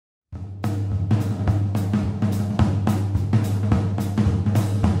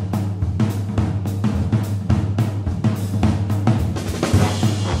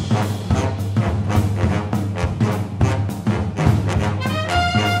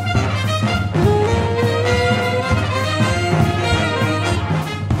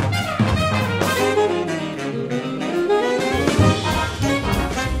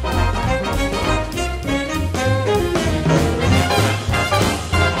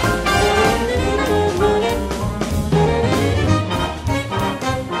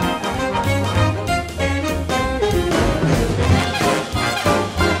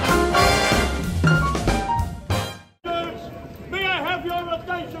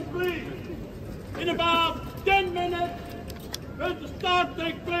attention please. In about 10 minutes, will the start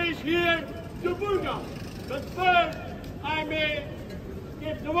take place here to Burga. But first, I may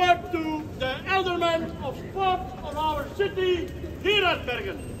give the word to the alderman of sport of our city,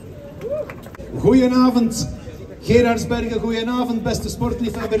 Gerardsbergen. Goedenavond Gerardsbergen, goedenavond beste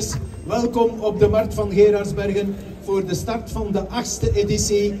sportliefhebbers. Welkom op de markt van Gerardsbergen voor de start van de 8e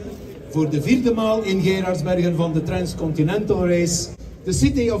editie. Voor de 4e maal in Gerardsbergen van de Transcontinental race. The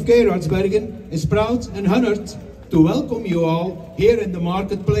city of Gerardsbergen is proud and honored to welcome you all here in the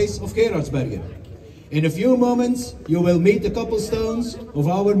marketplace of Gerardsbergen. In a few moments, you will meet the cobblestones of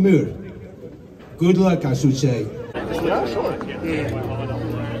our muur. Good luck, I should say. Yeah, sure.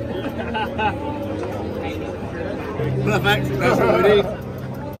 Perfect, that's what we need.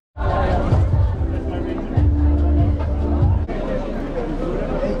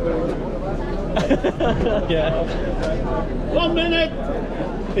 Yeah. 1 minute.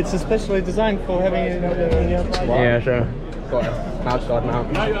 It's especially designed for having it on the outside. Yeah, sure. Got it. Outside now.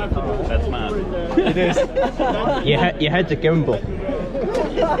 Now you have to do it. That's mad. It is. You had to gimbal.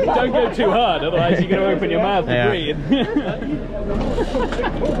 Don't go too hard, otherwise you're going to open your mouth to breathe.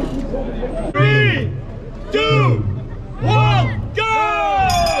 3, 2, 1, go!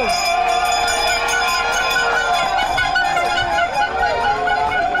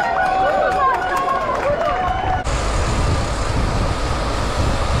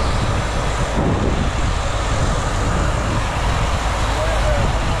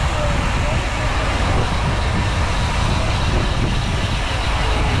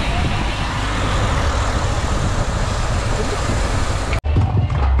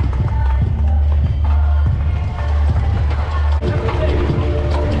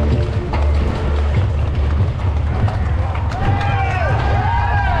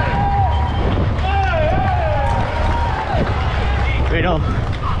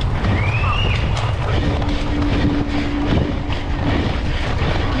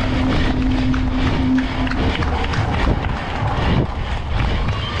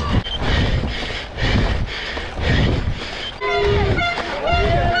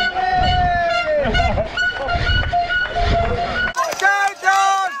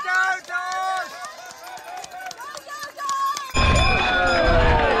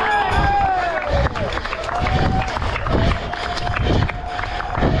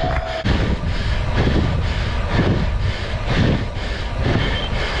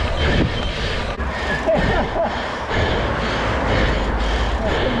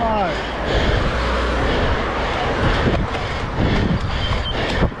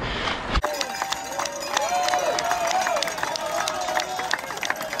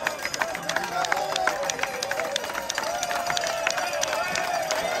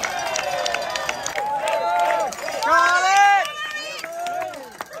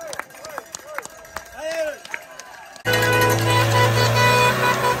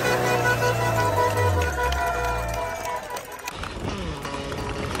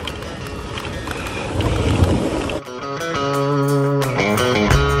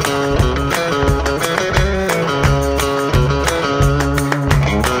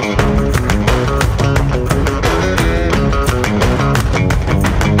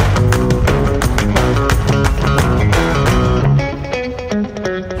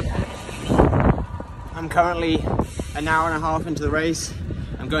 Currently an hour and a half into the race.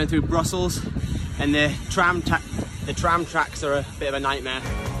 I'm going through Brussels and the tram tracks are a bit of a nightmare.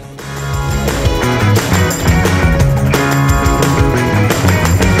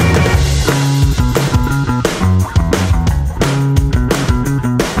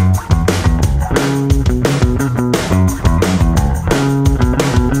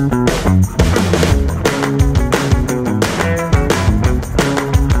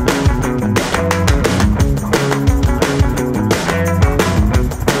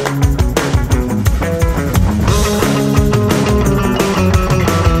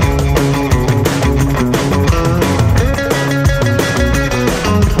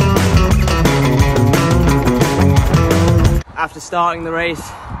 After starting the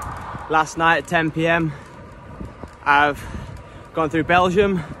race last night at 10 p.m, I've gone through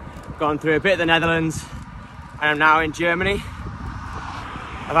Belgium, gone through a bit of the Netherlands, and I'm now in Germany.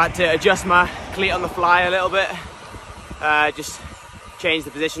 I've had to adjust my cleat on the fly a little bit, just change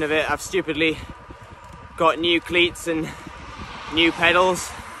the position of it. I've stupidly got new cleats and new pedals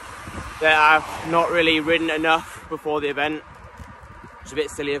that I've not really ridden enough before the event. It's a bit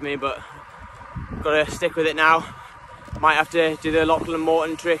silly of me, but I've got to stick with it now. Might have to do the Lachlan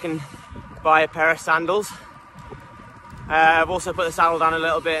Morton trick and buy a pair of sandals. I've also put the saddle down a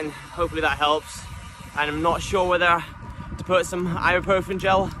little bit and hopefully that helps. And I'm not sure whether to put some ibuprofen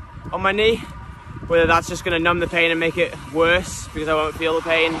gel on my knee. Whether that's just going to numb the pain and make it worse because I won't feel the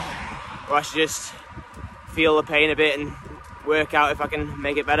pain, or I should just feel the pain a bit and work out if I can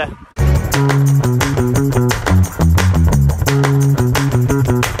make it better.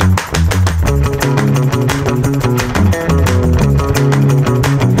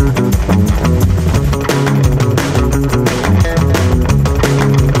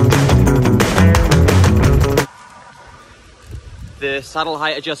 The saddle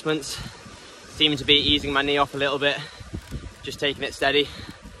height adjustments seem to be easing my knee off a little bit, just taking it steady.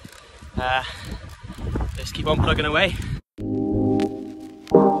 Just keep on plugging away.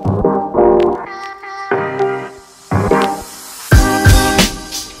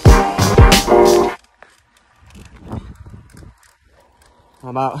 I'm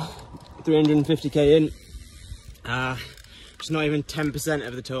about 350k in. It's not even 10%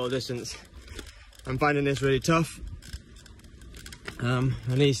 of the total distance. I'm finding this really tough.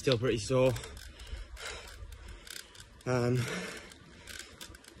 My knee's still pretty sore. Yeah,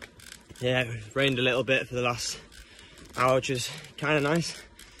 it rained a little bit for the last hour, which is kind of nice.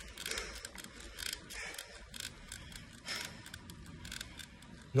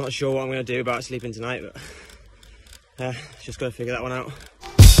 Not sure what I'm going to do about sleeping tonight, but just got to figure that one out.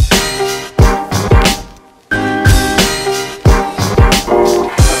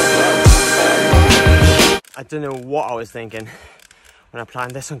 I don't know what I was thinking when I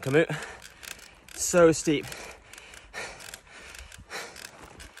planned this on Komoot. It's so steep.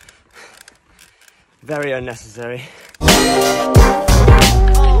 Very unnecessary.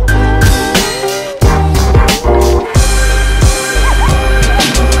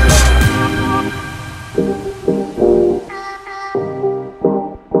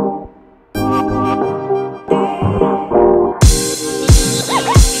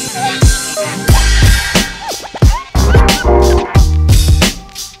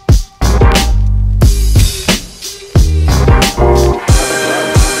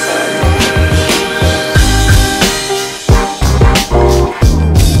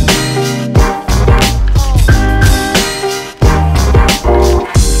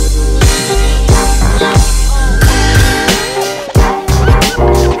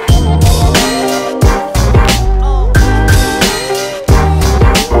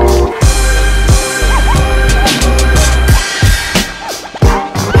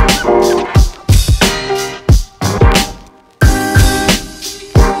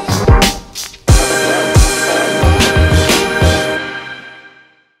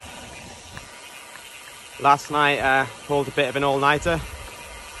 Last night pulled a bit of an all-nighter.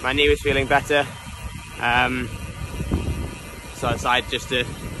 My knee was feeling better, so I decided just to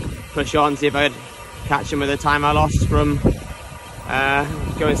push on, see if I could catch him with the time I lost from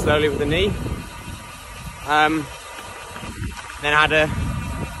going slowly with the knee. Then I had a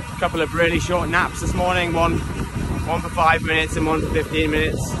couple of really short naps this morning, one for 5 minutes and one for 15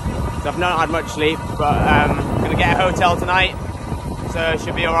 minutes. So I've not had much sleep, but I'm going to get a hotel tonight, so it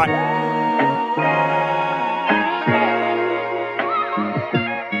should be alright.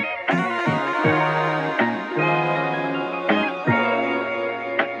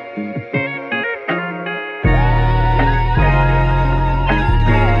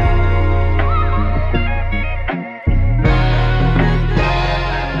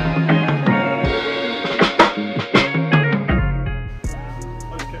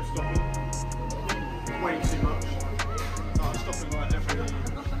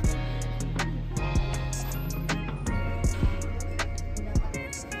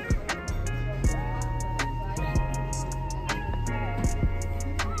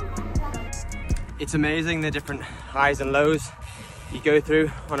 It's amazing the different highs and lows you go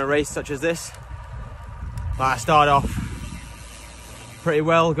through on a race such as this. Like I start off pretty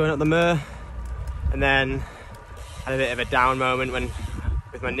well going up the Mer, and then had a bit of a down moment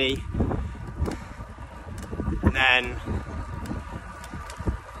with my knee, and then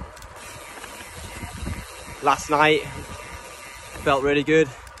last night felt really good,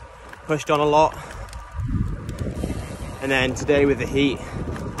 pushed on a lot, and then today with the heat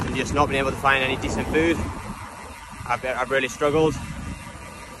and just not being able to find any decent food, I've really struggled.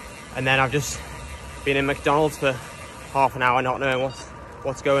 And then I've just been in McDonald's for half an hour not knowing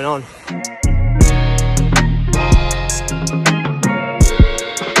what's going on.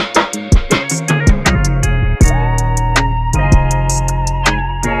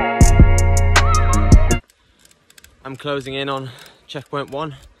 I'm closing in on checkpoint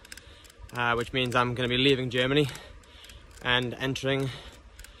 1, which means I'm going to be leaving Germany and entering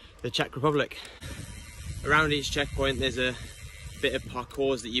the Czech Republic. Around each checkpoint there's a bit of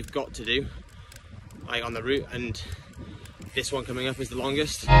parkours that you've got to do, like on the route, and this one coming up is the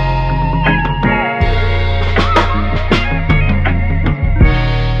longest.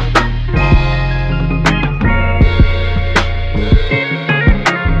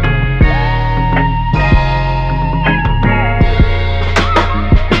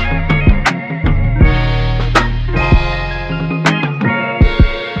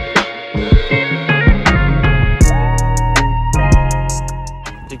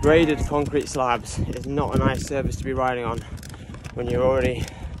 Degraded concrete slabs is not a nice surface to be riding on when you're already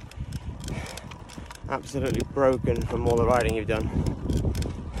absolutely broken from all the riding you've done.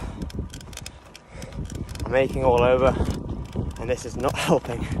 I'm aching all over and this is not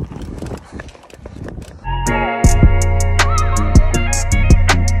helping.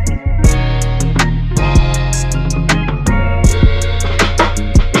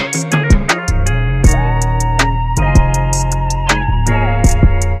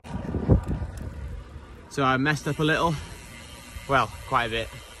 So I messed up a little, well, quite a bit.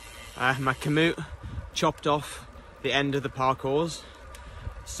 My commute chopped off the end of the parcours,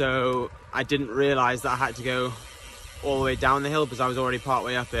 so I didn't realise that I had to go all the way down the hill because I was already part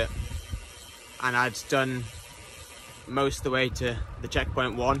way up it, and I'd done most of the way to the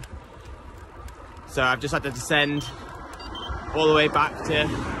checkpoint 1. So I've just had to descend all the way back to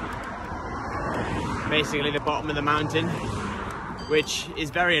basically the bottom of the mountain, which is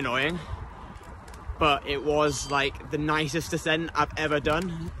very annoying. But it was like the nicest descent I've ever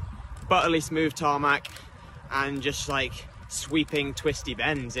done. Butterly smooth tarmac and just like sweeping twisty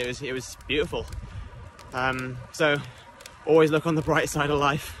bends. It was beautiful. So always look on the bright side of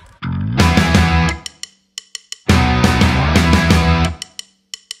life.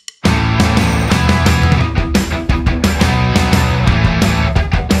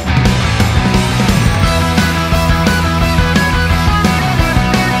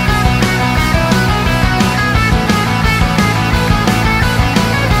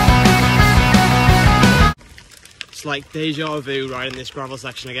 It's like deja vu riding this gravel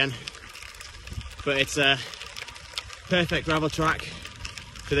section again, but it's a perfect gravel track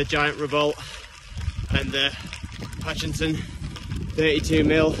for the giant revolt and the Hutchinson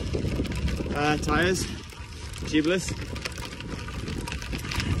 32mm tyres, tubeless.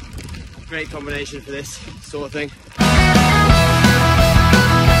 Great combination for this sort of thing.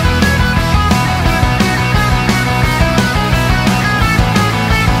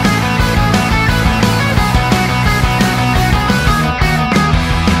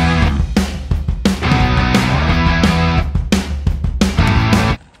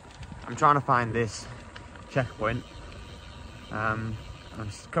 I'm trying to find this checkpoint. I'm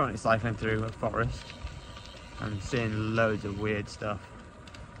currently cycling through a forest. I'm seeing loads of weird stuff.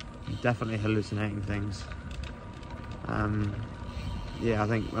 I'm definitely hallucinating things. Yeah, I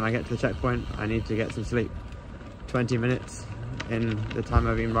think when I get to the checkpoint I need to get some sleep. 20 minutes in the time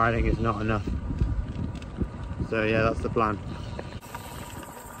I've been riding is not enough. So yeah, that's the plan.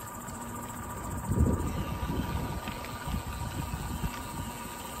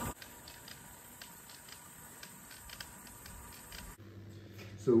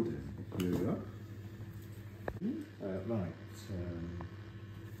 So, here we are. Right,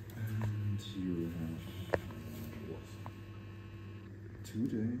 and you have, what, 2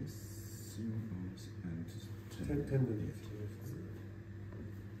 days, 0 hours and 10 minutes.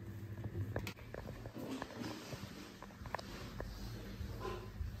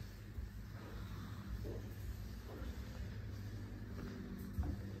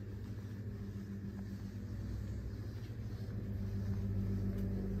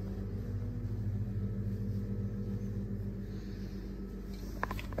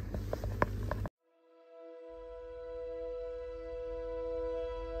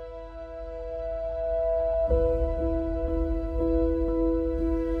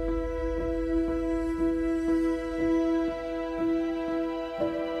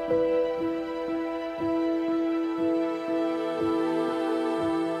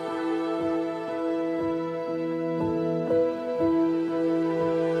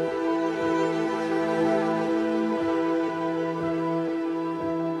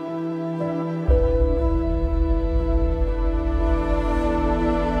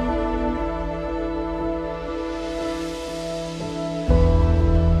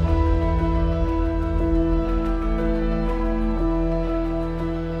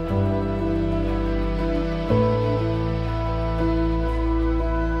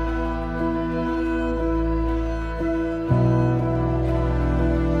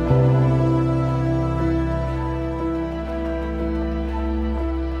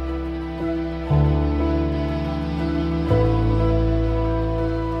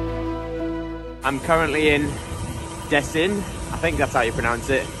 I'm currently in Děčín, I think that's how you pronounce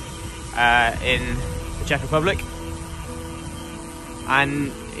it, in the Czech Republic.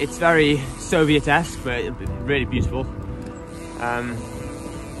 And it's very Soviet-esque, but really beautiful.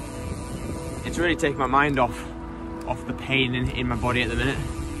 It's really taken my mind off the pain in my body at the minute.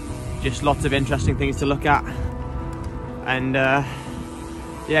 Just lots of interesting things to look at. And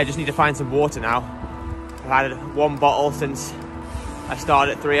yeah, I just need to find some water now. I've had one bottle since I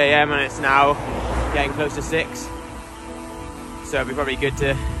started at 3 AM and it's now getting close to 6. So it'd be probably good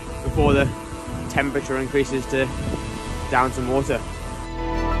to, before the temperature increases, to down some water.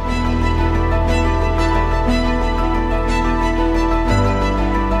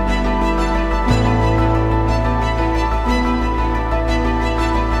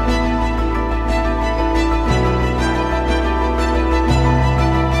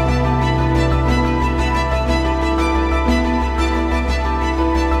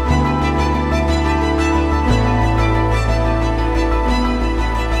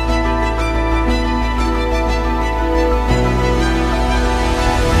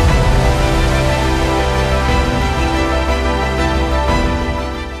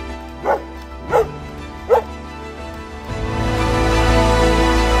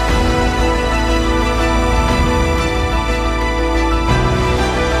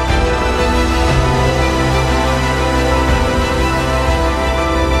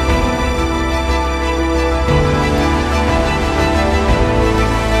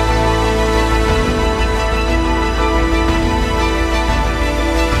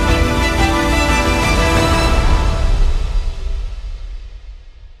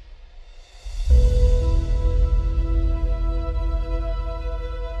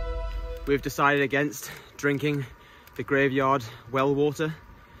 We've decided against drinking the graveyard well water.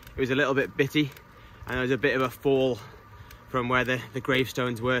 It was a little bit bitty and there was a bit of a fall from where the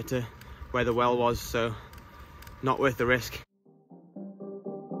gravestones were to where the well was, so not worth the risk.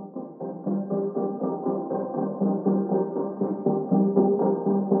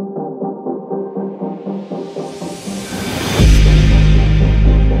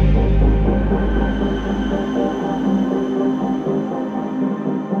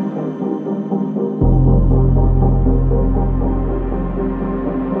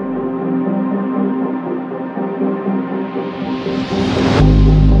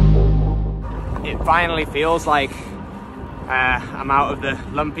 Finally feels like I'm out of the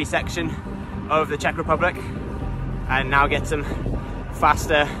lumpy section of the Czech Republic and now get some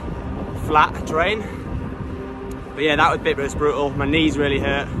faster flat terrain. But yeah, that bit was brutal. My knees really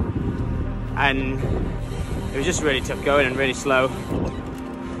hurt and it was just really tough going and really slow,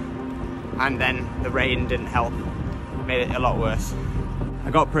 and then the rain didn't help, made it a lot worse.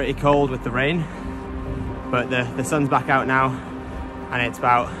 I got pretty cold with the rain, but the sun's back out now and it's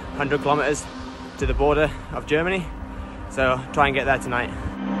about 100 kilometers to the border of Germany, so try and get there tonight.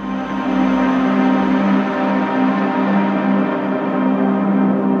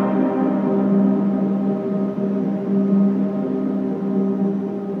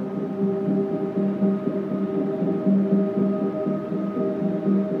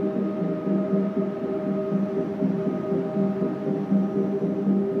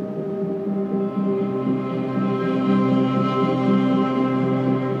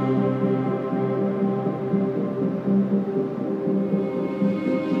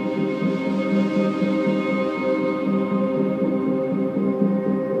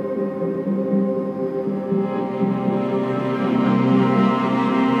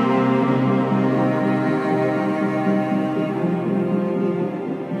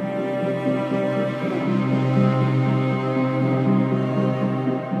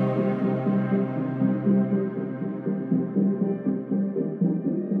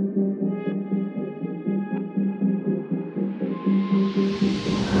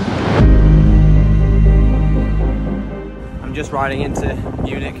 I'm just riding into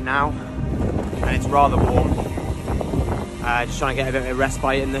Munich now and it's rather warm. Just trying to get a bit of a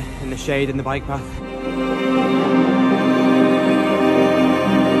respite in the shade in the bike path.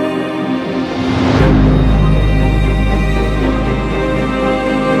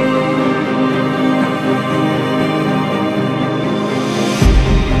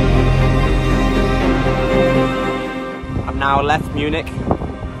 I've now left Munich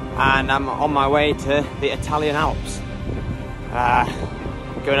and I'm on my way to the Italian Alps.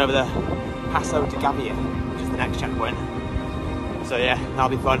 Going over the Passo di Gavia, which is the next checkpoint. So yeah, that'll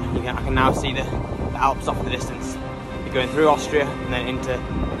be fun. I can now see the Alps off in the distance. We're going through Austria and then into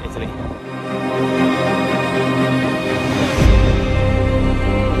Italy.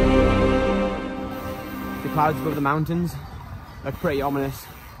 The clouds above the mountains are pretty ominous.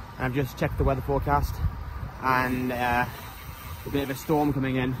 And I've just checked the weather forecast and a bit of a storm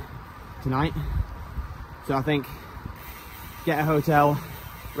coming in tonight. So I think get a hotel,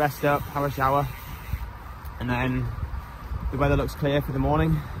 rest up, have a shower, and then the weather looks clear for the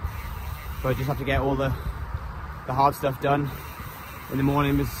morning. But I just have to get all the hard stuff done in the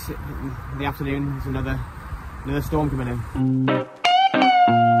morning. In the afternoon there's another storm coming in.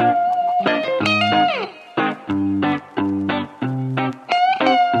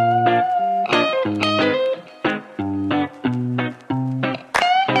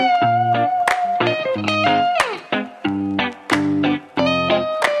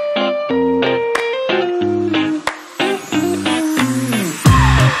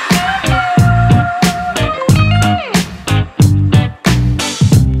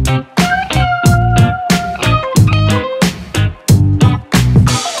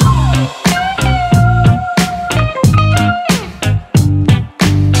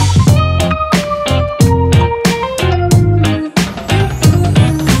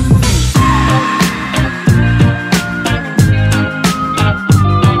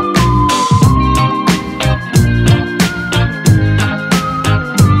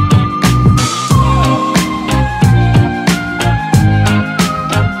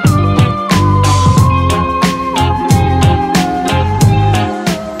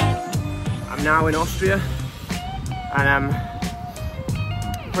 In Austria, and I'm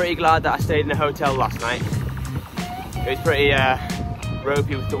pretty glad that I stayed in a hotel last night. It was pretty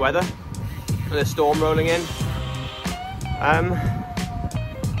ropey with the weather, with a storm rolling in. I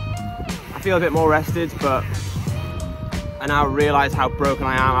feel a bit more rested, but I now realise how broken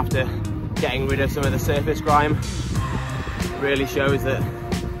I am after getting rid of some of the surface grime. It really shows that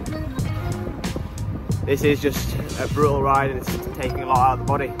this is just a brutal ride and it's taking a lot out of the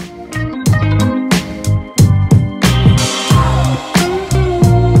body.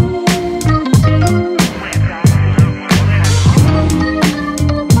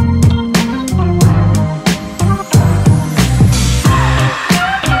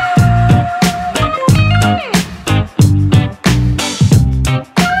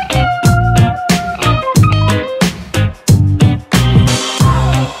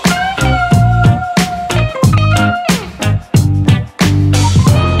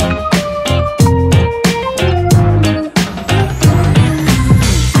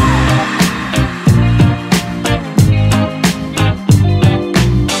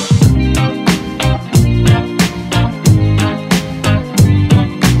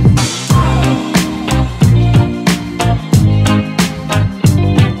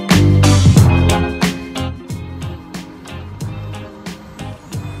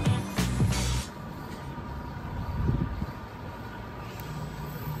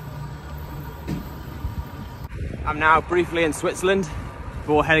 I'm now briefly in Switzerland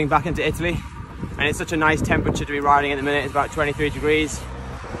before heading back into Italy, and it's such a nice temperature to be riding at the minute. It's about 23 degrees,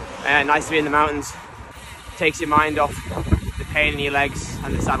 and nice to be in the mountains. Takes your mind off the pain in your legs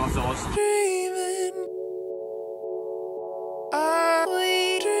and the saddle sores.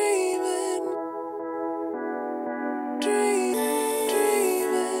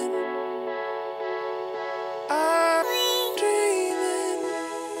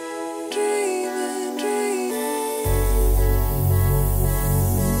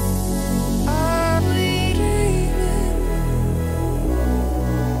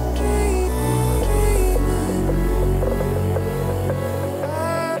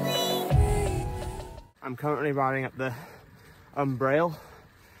 I'm currently riding up the Umbrail,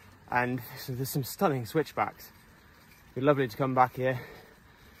 and so there's some stunning switchbacks. It'd be lovely to come back here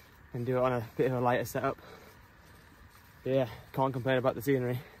and do it on a bit of a lighter setup. But yeah, can't complain about the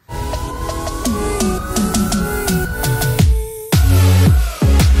scenery.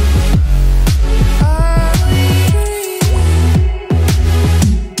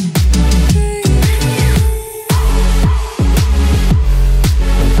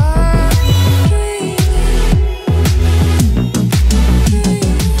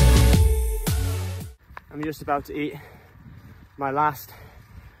 I'm just about to eat my last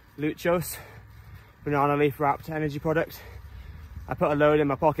Luchos banana leaf wrapped energy product. I put a load in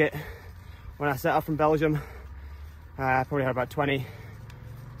my pocket when I set off from Belgium. I probably had about 20.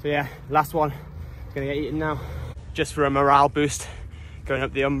 So yeah, last one, gonna get eaten now. Just for a morale boost, going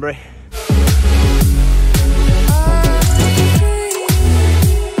up the Umbri.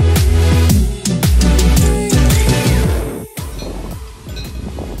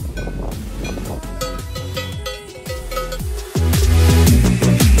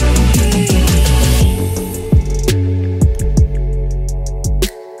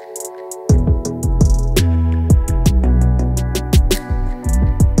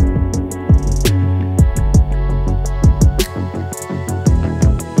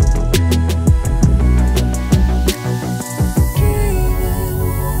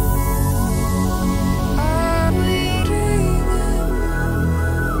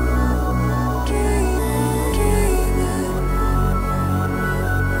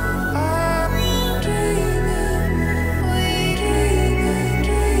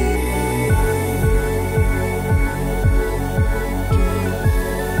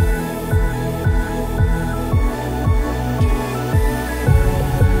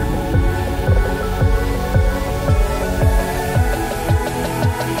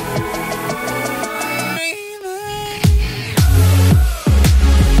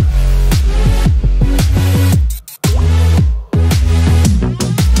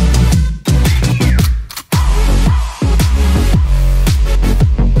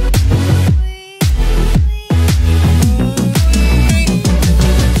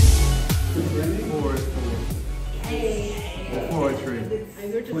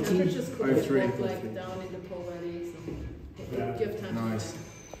 temperatures could Oh, 3. get like down in the pool valleys and give time. Nice.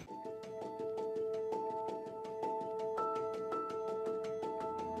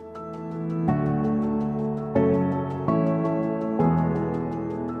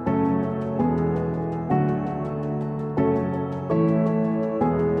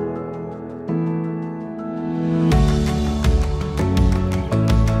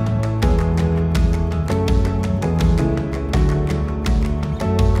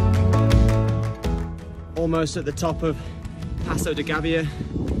 Almost at the top of Passo de Gavia,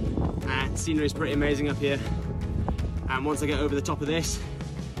 and scenery is pretty amazing up here. And once I get over the top of this,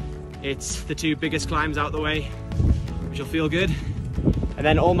 it's the 2 biggest climbs out the way, which will feel good. And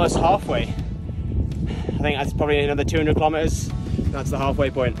then almost halfway, I think that's probably another 200 kilometers. That's the halfway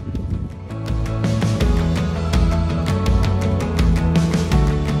point.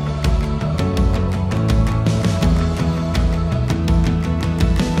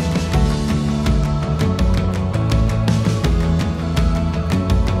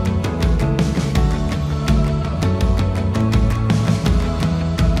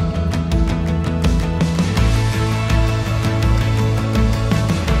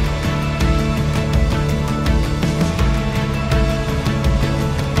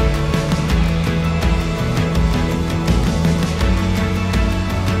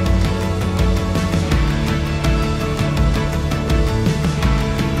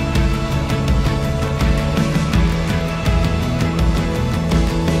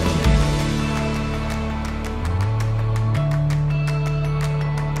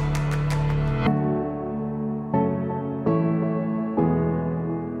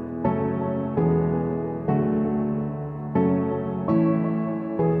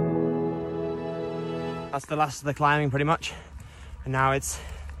 That's the last of the climbing pretty much, and now it's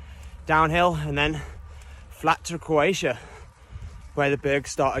downhill and then flat to Croatia where the bergs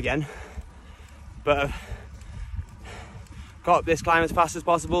start again. But I've got up this climb as fast as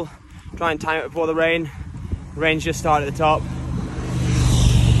possible, try and time it before the rain. The rain's just started at the top,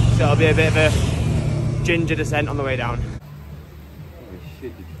 so it'll be a bit of a ginger descent on the way down. Holy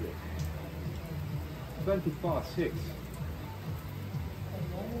shit, you trip. 20 past 6.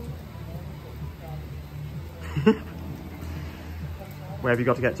 Where have you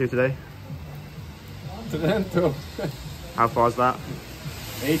got to get to today? Trento. How far is that?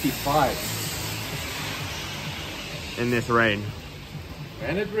 85. In this rain?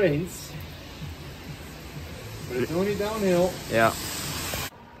 And it rains. But it's only downhill. Yeah.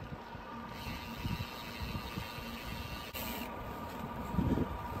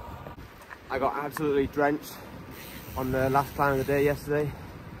 I got absolutely drenched on the last climb of the day yesterday.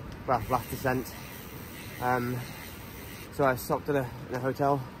 Well, last descent. So I stopped in a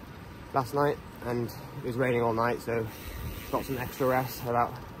hotel last night, and it was raining all night, so got some extra rest,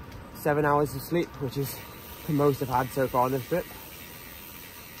 about 7 hours of sleep, which is the most I've had so far on this trip.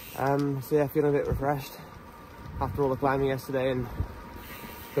 So yeah, feeling a bit refreshed after all the climbing yesterday, and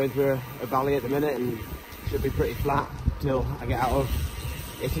going through a valley at the minute, and should be pretty flat till I get out of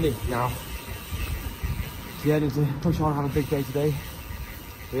Italy now. So yeah, I need to push on, have a big day today.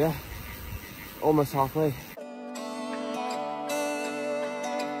 But yeah, almost halfway.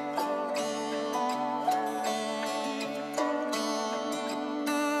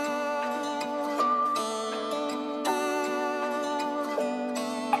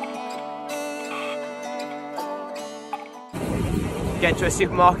 Get to a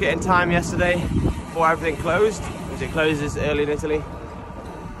supermarket in time yesterday before everything closed, because it closes early in Italy.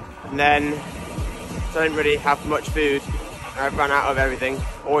 And then, so I didn't really have much food. I've run out of everything.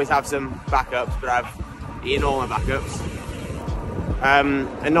 Always have some backups, but I've eaten all my backups.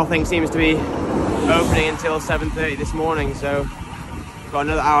 And nothing seems to be opening until 7:30 this morning, so I've got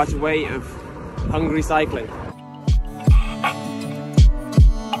another hour to wait of hungry cycling.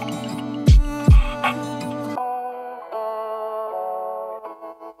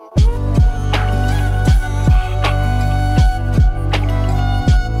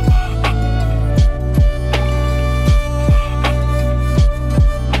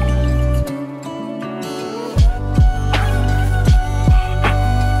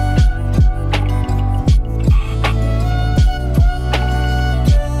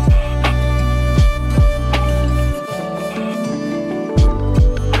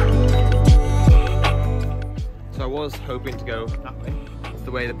 Hoping to go that way. It's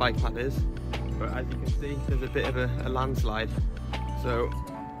the way the bike path is, but as you can see, there's a bit of a landslide, so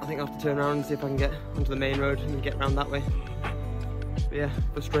I think I'll have to turn around and see if I can get onto the main road and get around that way. But yeah,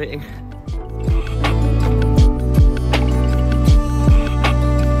 frustrating.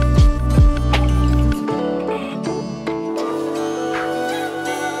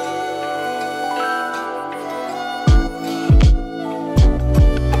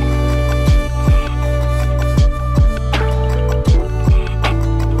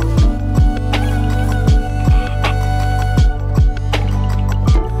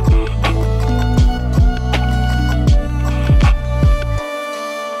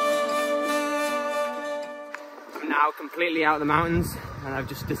 completely out of the mountains and I've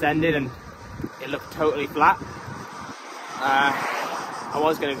just descended and it looked totally flat. I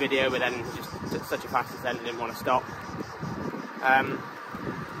was going to video, but then just such a fast descent I didn't want to stop.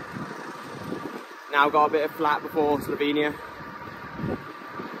 Now got a bit of flat before Slovenia.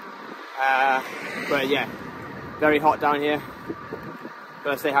 But yeah, very hot down here.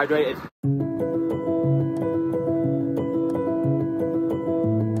 Gotta stay hydrated.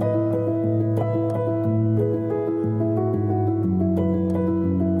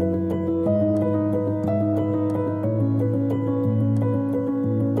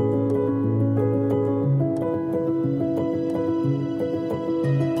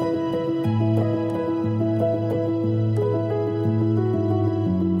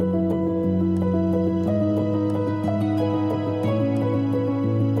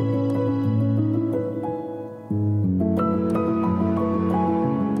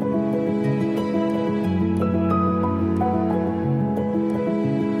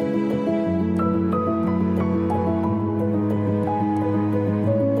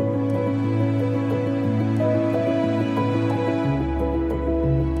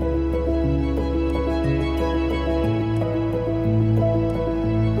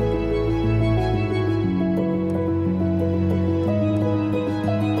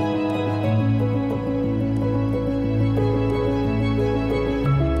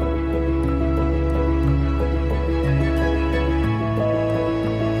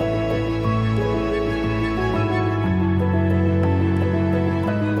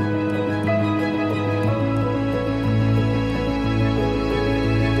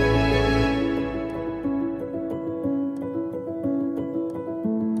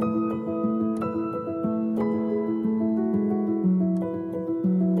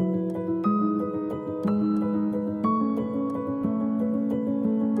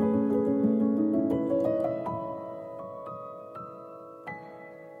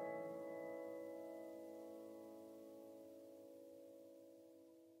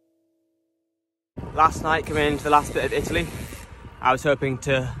 Last night, coming into the last bit of Italy, I was hoping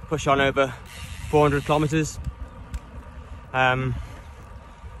to push on over 400 kilometers, but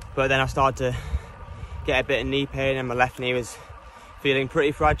then I started to get a bit of knee pain and my left knee was feeling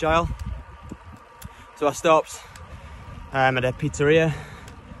pretty fragile. So I stopped at a pizzeria,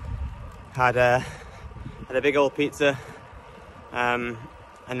 had a big old pizza, and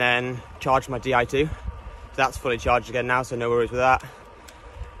then charged my Di2. So that's fully charged again now, so no worries with that.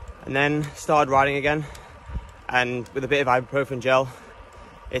 And then started riding again, and with a bit of ibuprofen gel,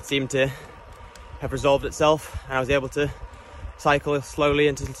 it seemed to have resolved itself, and I was able to cycle slowly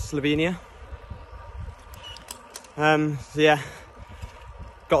into Slovenia. So yeah,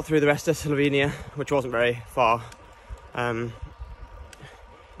 got through the rest of Slovenia, which wasn't very far, in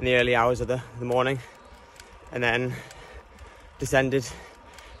the early hours of the morning, and then descended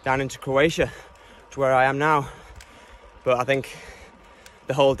down into Croatia, to where I am now. But I think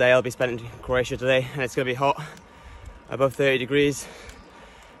the whole day I'll be spent in Croatia today, and it's going to be hot, above 30 degrees.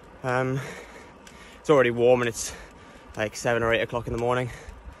 It's already warm and it's like 7 or 8 o'clock in the morning.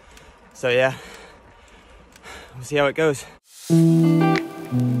 So yeah, we'll see how it goes.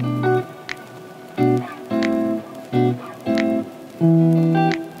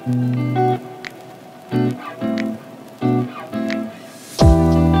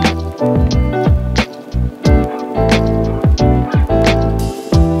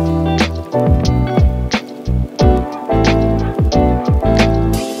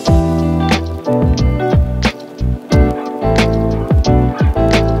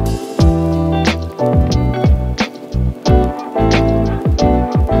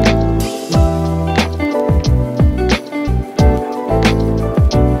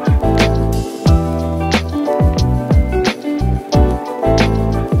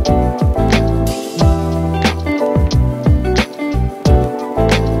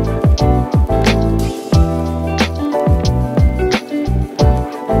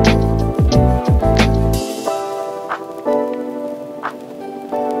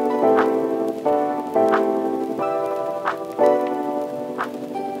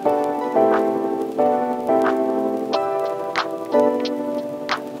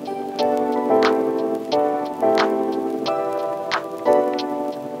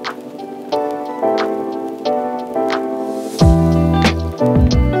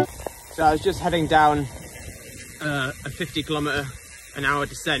 So I was just heading down a 50km/h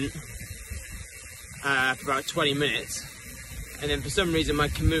descent for about 20 minutes, and then for some reason my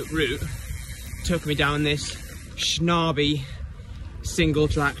commute route took me down this schnarby single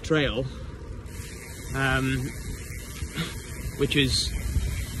track trail, which is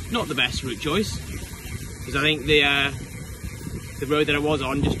not the best route choice, because I think the road that I was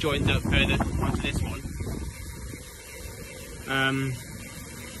on just joins up further onto this one.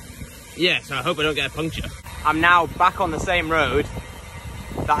 Yeah, so I hope I don't get a puncture. I'm now back on the same road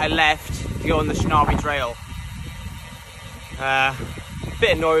that I left to go on the Shanabi Trail.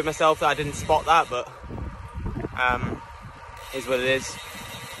 Bit annoyed with myself that I didn't spot that, but is what it is.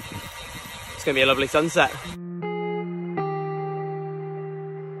 It's gonna be a lovely sunset.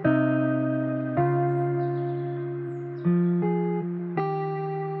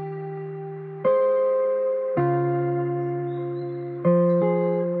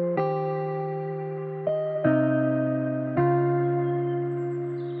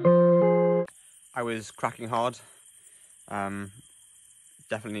 I was cracking hard,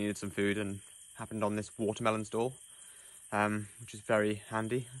 definitely needed some food, and happened on this watermelon stall, which is very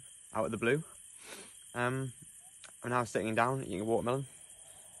handy out of the blue. I'm now sitting down eating a watermelon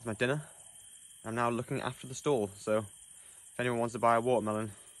as my dinner. I'm now looking after the stall, so if anyone wants to buy a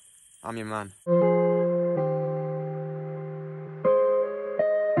watermelon, I'm your man.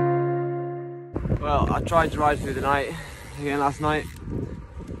 Well, I tried to ride through the night again last night.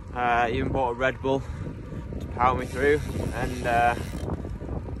 Even bought a Red Bull to power me through, and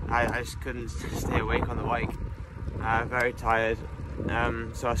I just couldn't stay awake on the bike. Very tired,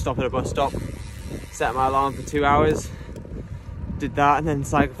 so I stopped at a bus stop, set my alarm for 2 hours, did that, and then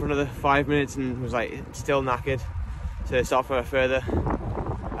cycled for another 5 minutes and was like still knackered, so I stopped for a further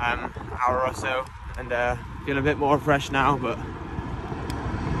hour or so, and feeling a bit more fresh now, but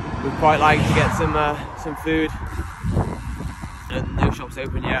we'd quite like to get some food. No shops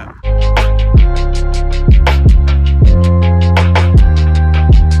open yet.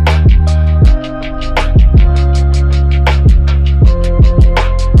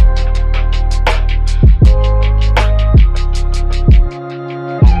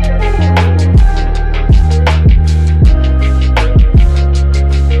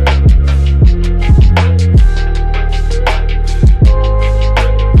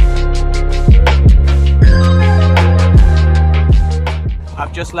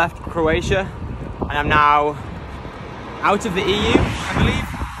 Just left Croatia, and I'm now out of the EU, I believe,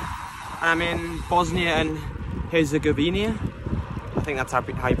 and I'm in Bosnia and Herzegovina. I think that's how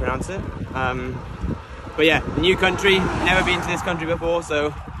you pronounce it. But yeah, new country, never been to this country before,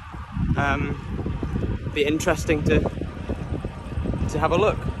 so be interesting to have a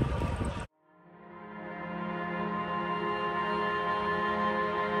look.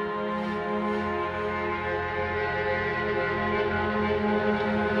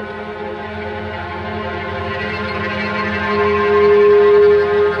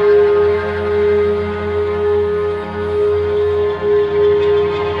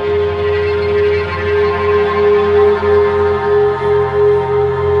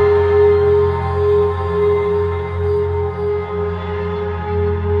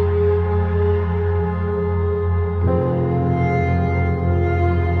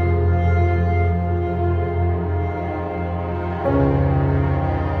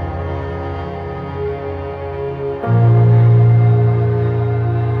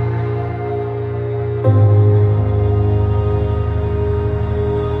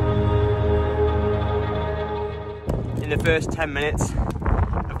 In the first 10 minutes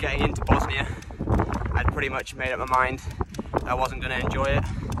of getting into Bosnia, I'd pretty much made up my mind that I wasn't going to enjoy it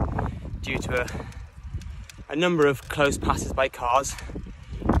due to a number of close passes by cars,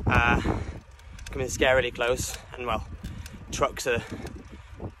 coming scarily close, and well, trucks are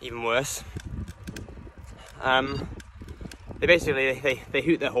even worse. They basically they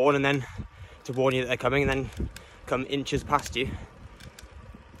hoot their horn and then to warn you that they're coming, and then come inches past you.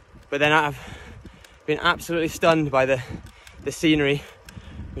 But then I've been absolutely stunned by the scenery,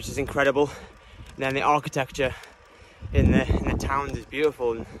 which is incredible, and then the architecture in the towns is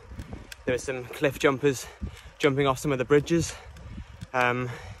beautiful, and there were some cliff jumpers jumping off some of the bridges.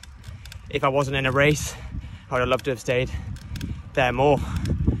 If I wasn't in a race, I would have loved to have stayed there more.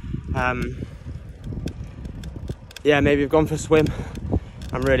 Yeah, maybe I've gone for a swim.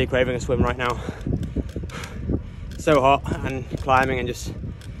 I'm really craving a swim right now. So hot and climbing and just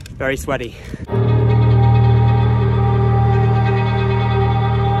very sweaty.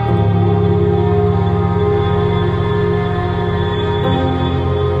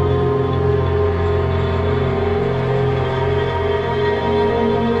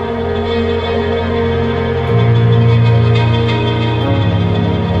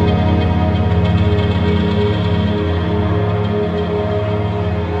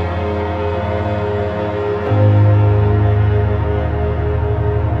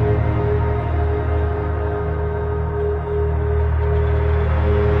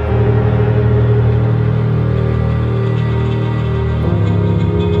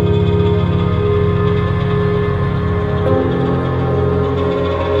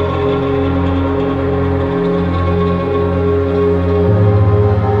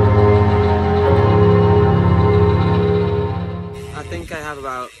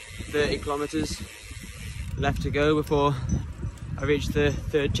 kilometers left to go before I reach the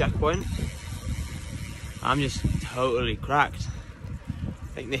 3rd checkpoint. I'm just totally cracked. I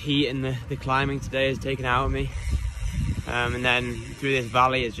think the heat and the climbing today has taken out of me. And then through this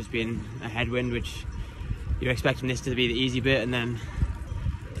valley it's just been a headwind, which you're expecting this to be the easy bit, and then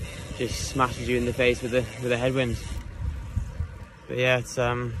just smashes you in the face with a headwind. But yeah, it's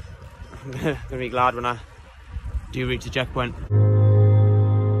I'm gonna be glad when I do reach the checkpoint.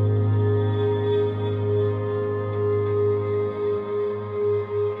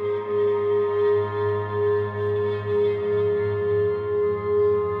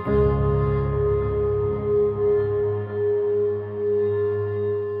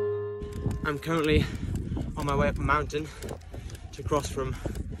 I'm currently on my way up a mountain to cross from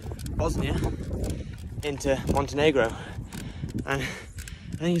Bosnia into Montenegro, and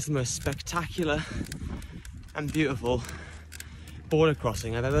I think it's the most spectacular and beautiful border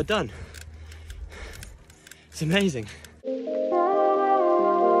crossing I've ever done. It's amazing.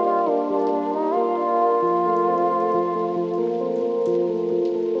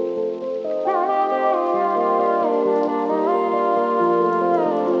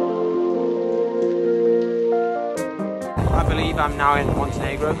 I believe I'm now in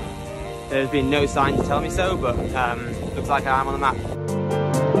Montenegro. There's been no sign to tell me so, but looks like I am on the map.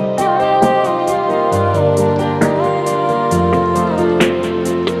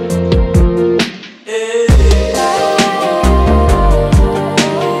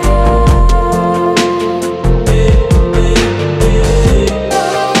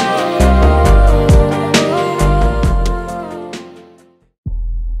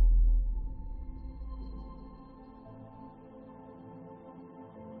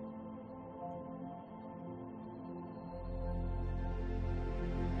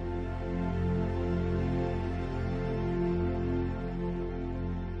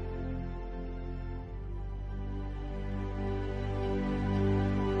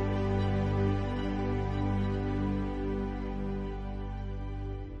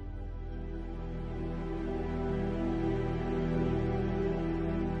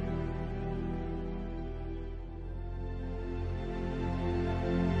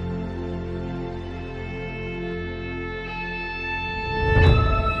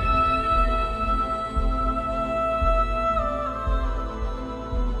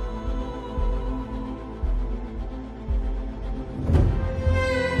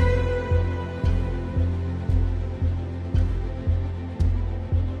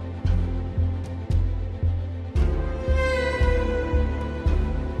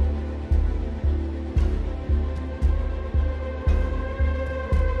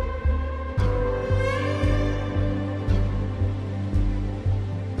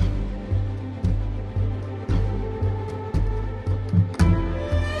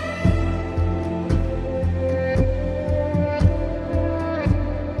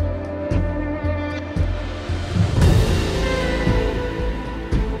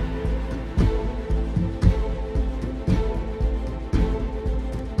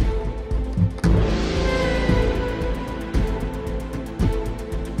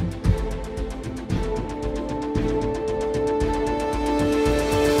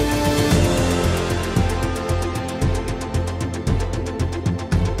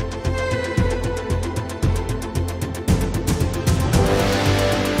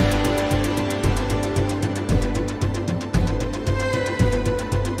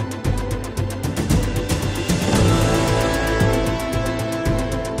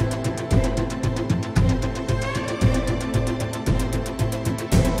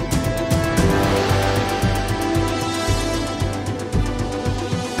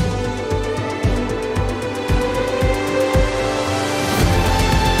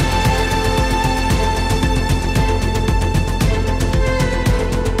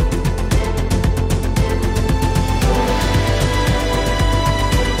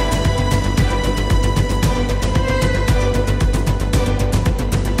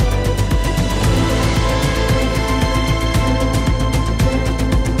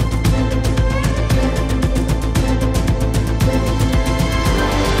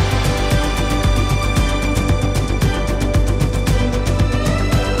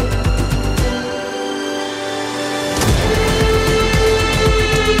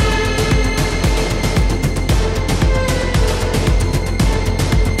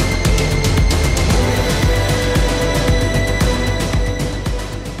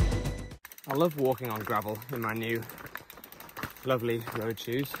 I love walking on gravel in my new lovely road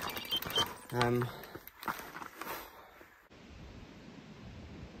shoes.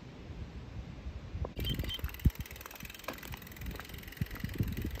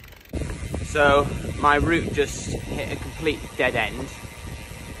 So my route just hit a complete dead end.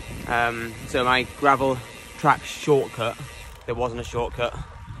 So my gravel track shortcut, there wasn't a shortcut,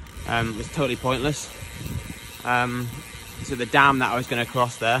 was totally pointless. So the dam that I was going to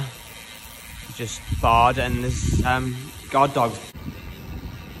cross there was just barred, and there's guard dogs.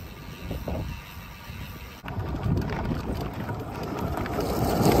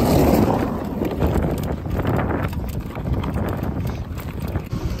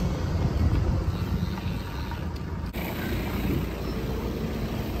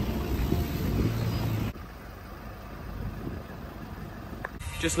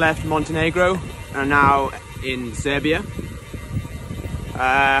 Just left Montenegro and are now in Serbia.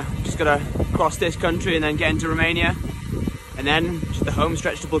 Just gotta cross this country and then get into Romania, and then just the home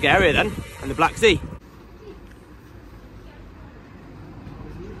stretch to Bulgaria then, and the Black Sea.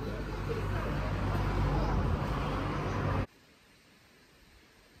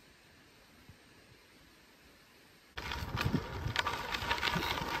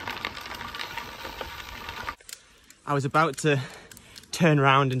 I was about to turn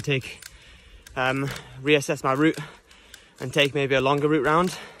around and take reassess my route and take maybe a longer route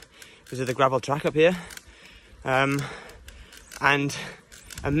round because of the gravel track up here, and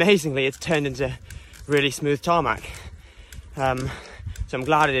amazingly it's turned into really smooth tarmac, so I'm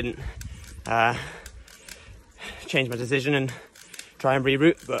glad I didn't change my decision and try and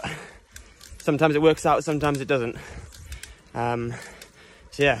reroute, but sometimes it works out, sometimes it doesn't. So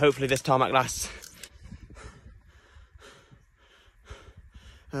yeah, hopefully this tarmac lasts.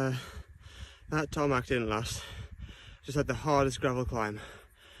 That tarmac didn't last. Just had the hardest gravel climb,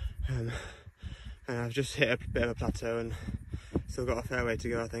 and I've just hit a bit of a plateau and still got a fair way to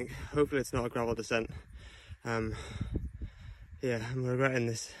go, I think. Hopefully it's not a gravel descent. Yeah, I'm regretting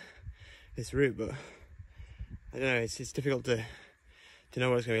this route, but I don't know, it's difficult to know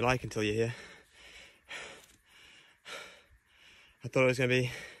what it's going to be like until you're here. I thought it was going to be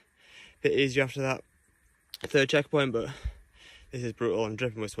a bit easier after that third checkpoint, but this is brutal. I'm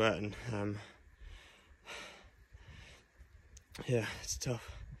dripping with sweat, and yeah, it's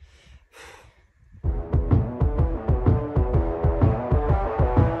tough.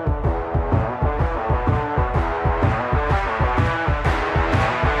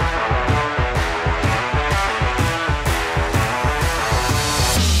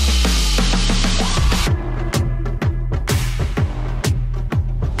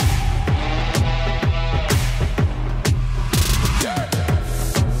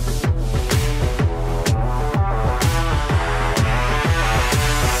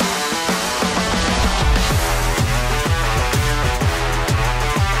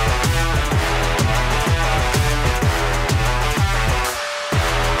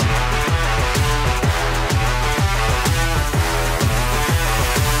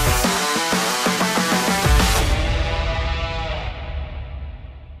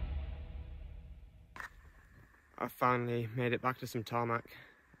 I finally made it back to some tarmac.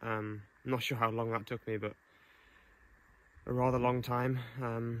 I'm not sure how long that took me, but a rather long time.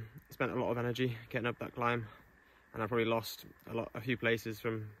 Spent a lot of energy getting up that climb, and I probably lost a few places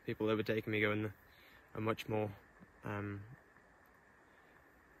from people overtaking me going a much more,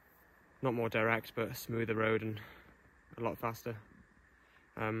 not more direct, but a smoother road and a lot faster.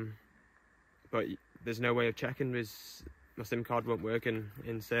 But there's no way of checking because my SIM card won't work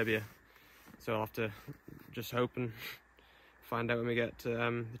in Serbia. So I'll have to just hope and find out when we get to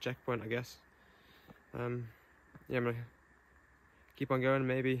the checkpoint, I guess. Yeah, I'm gonna keep on going and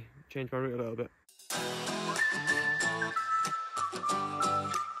maybe change my route a little bit.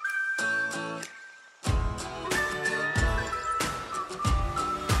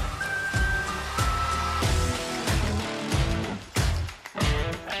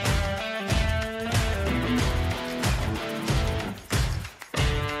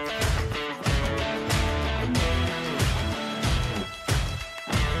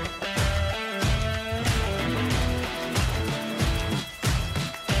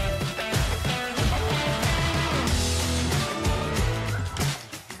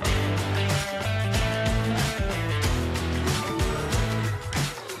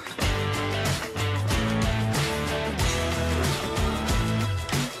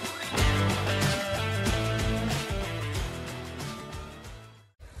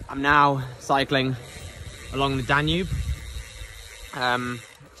 I'm now cycling along the Danube,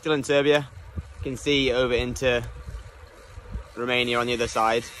 still in Serbia. You can see over into Romania on the other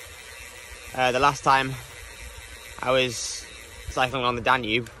side. The last time I was cycling along the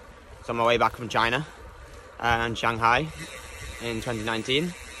Danube was on my way back from China and Shanghai in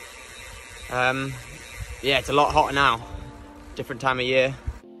 2019. Yeah, it's a lot hotter now, different time of year.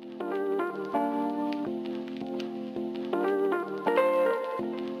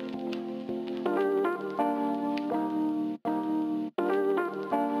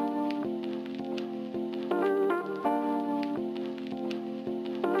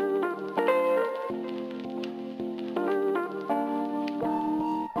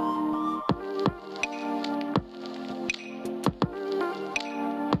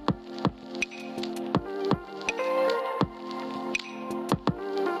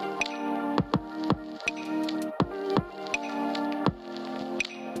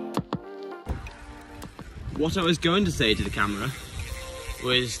 What I was going to say to the camera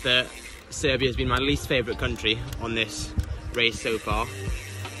was that Serbia has been my least favourite country on this race so far.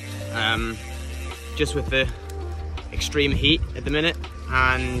 Just with the extreme heat at the minute,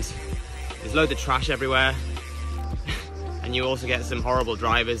 and there's loads of trash everywhere, and you also get some horrible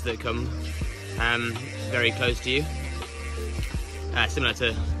drivers that come very close to you, similar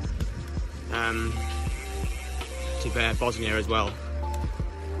to Bosnia as well.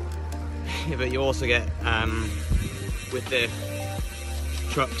 But you also get, with the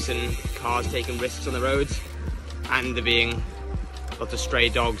trucks and cars taking risks on the roads, and there being lots of stray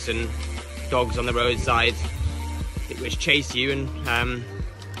dogs and dogs on the roadside which chase you and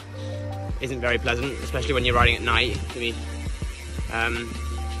isn't very pleasant, especially when you're riding at night. It can be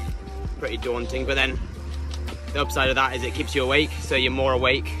pretty daunting, but then the upside of that is it keeps you awake, so you're more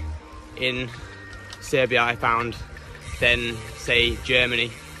awake in Serbia, I found, than say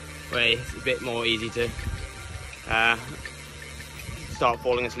Germany, where it's a bit more easy to start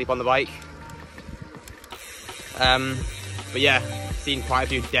falling asleep on the bike. But yeah, seen quite a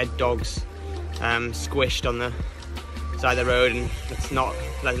few dead dogs squished on the side of the road, and it's not a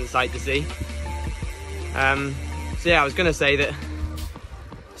pleasant sight to see. So yeah, I was going to say that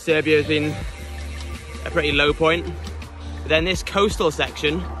Serbia has been a pretty low point, but then this coastal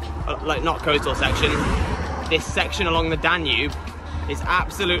section, like not coastal section, this section along the Danube is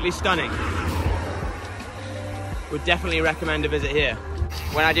absolutely stunning. Would definitely recommend a visit here.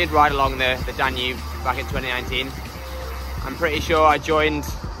 When I did ride along the Danube back in 2019, I'm pretty sure I joined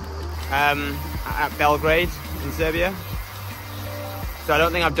at Belgrade in Serbia. So I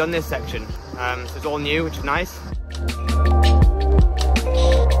don't think I've done this section. So it's all new, which is nice.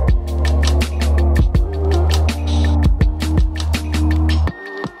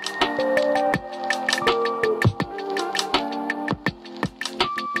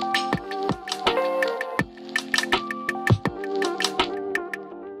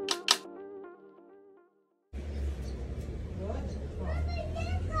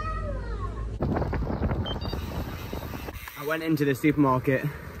 I went into the supermarket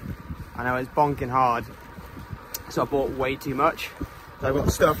and I was bonking hard, so I bought way too much. So I've got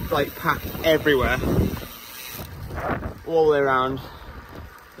stuff like packed everywhere, all the way around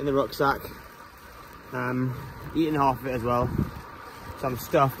in the rucksack. Eating half of it as well, so I'm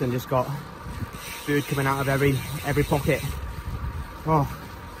stuffed and just got food coming out of every pocket. Oh,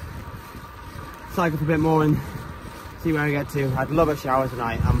 cycle for a bit more and see where I get to. I'd love a shower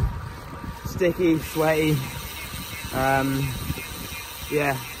tonight. I'm sticky, sweaty.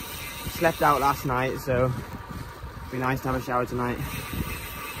 Yeah, slept out last night, so it'd be nice to have a shower tonight.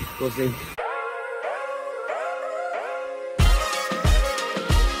 We'll see.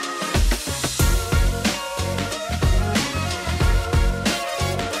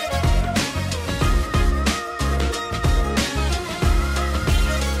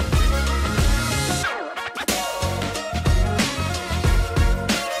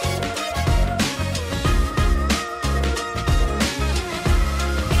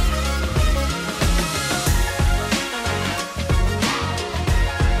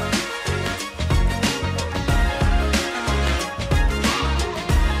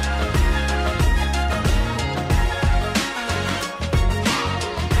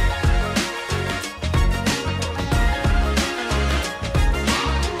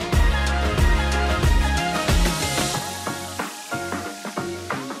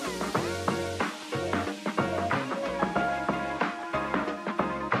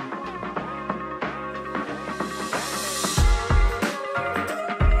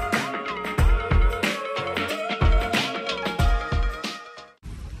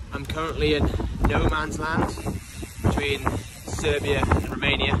 I'm currently in no man's land between Serbia and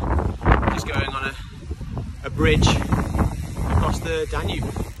Romania, just going on a bridge across the Danube.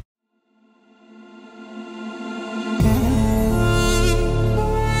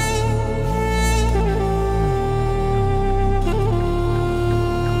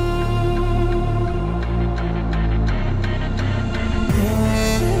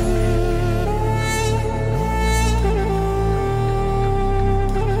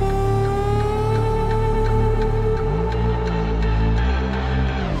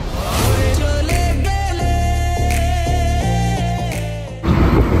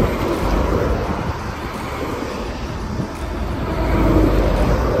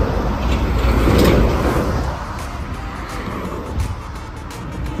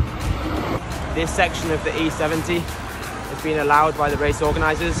 This section of the E70 has been allowed by the race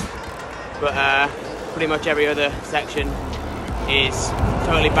organisers, but pretty much every other section is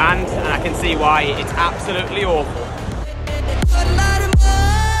totally banned, and I can see why. It's absolutely awful.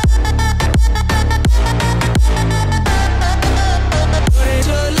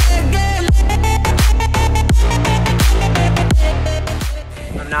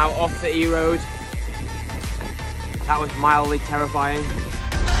 E road. That was mildly terrifying.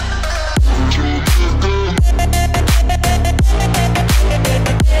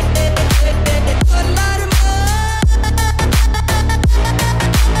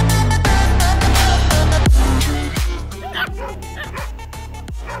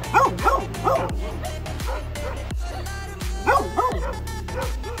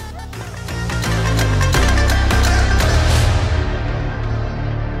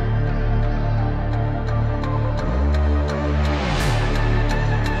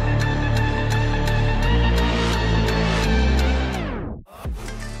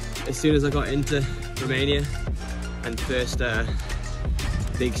 As soon as I got into Romania and first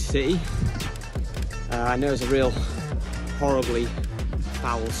big city, I noticed a real horribly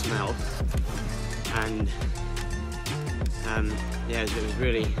foul smell, and yeah, it was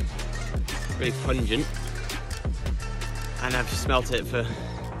really pungent, and I've smelt it for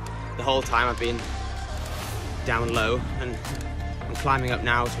the whole time I've been down low, and I'm climbing up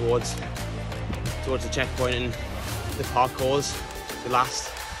now towards the checkpoint and the parkours,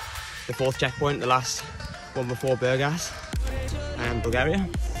 the fourth checkpoint, the last one before Burgas and Bulgaria.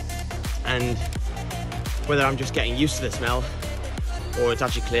 And whether I'm just getting used to the smell or it's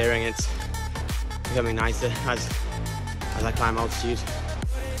actually clearing, it's becoming nicer as I climb altitude.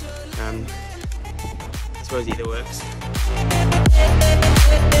 I suppose either works.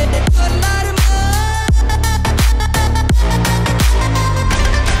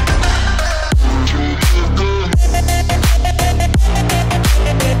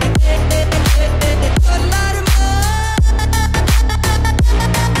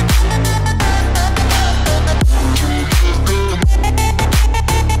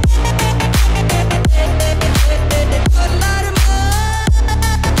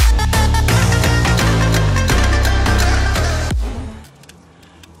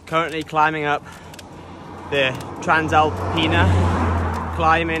 Currently climbing up the Transalpina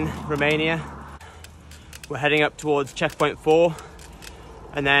climb in Romania. We're heading up towards checkpoint 4,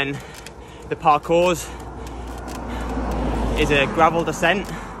 and then the parkours is a gravel descent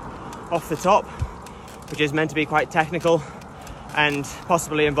off the top, which is meant to be quite technical and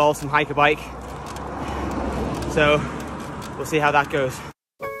possibly involve some hiker bike. So we'll see how that goes.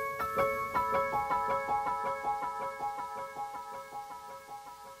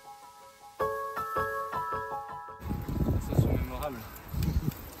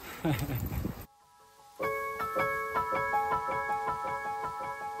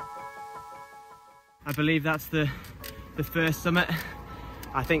 I believe that's the first summit.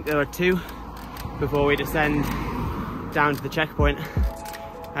 I think there are 2 before we descend down to the checkpoint,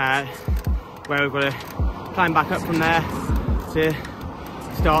 where we've got to climb back up from there to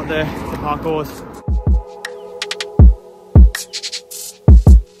start the parkours.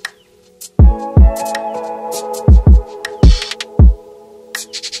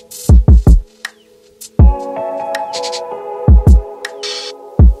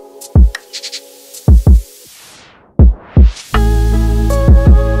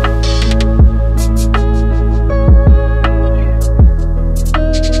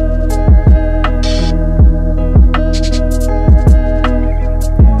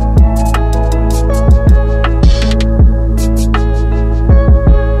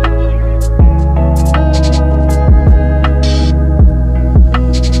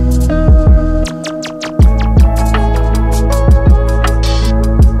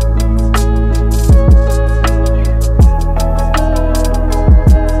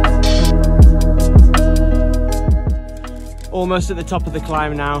 Almost at the top of the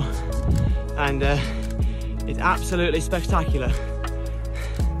climb now, and it's absolutely spectacular.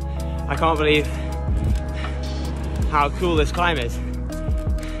 I can't believe how cool this climb is,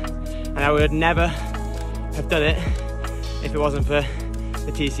 and I would never have done it if it wasn't for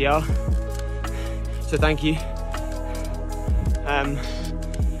the TCR, so thank you.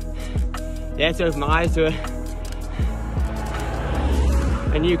 Yeah, it's opened my eyes to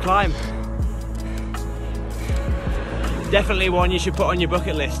a new climb. Definitely one you should put on your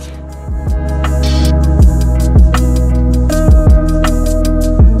bucket list.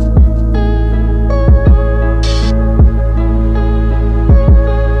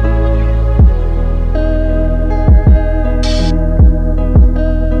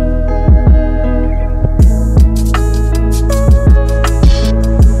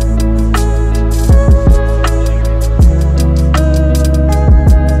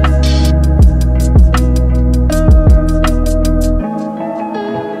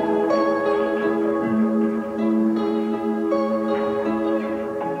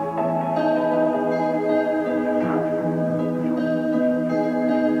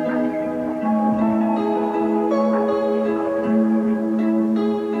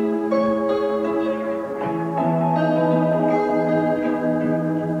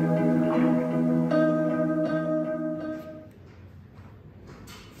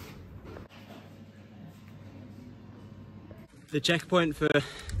 checkpoint for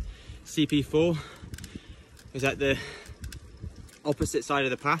CP4 is at the opposite side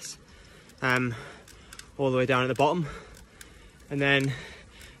of the pass, all the way down at the bottom, and then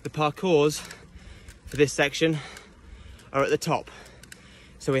the parcours for this section are at the top.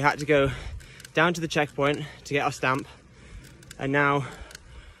 So we had to go down to the checkpoint to get our stamp, and now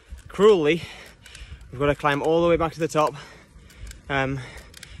cruelly we've got to climb all the way back to the top to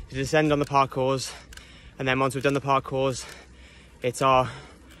descend on the parcours, and then once we've done the parcours it's our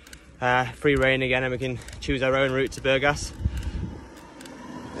free reign again and we can choose our own route to Burgas.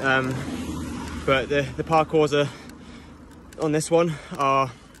 But the parcours are, on this one,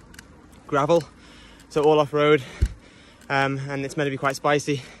 are gravel, so all off-road, and it's meant to be quite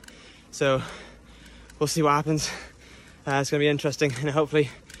spicy, so we'll see what happens. It's going to be interesting, and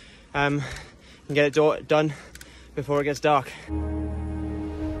hopefully can get it done before it gets dark.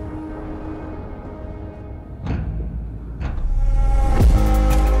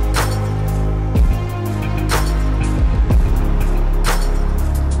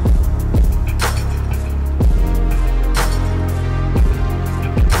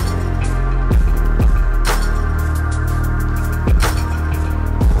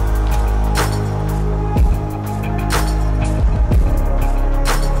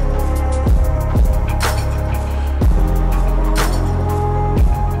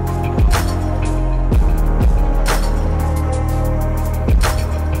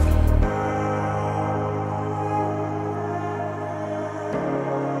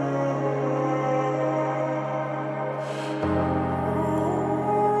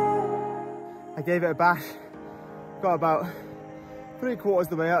 I gave it a bash, got about 3/4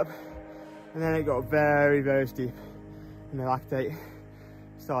 the way up, and then it got very, very steep, and the lactate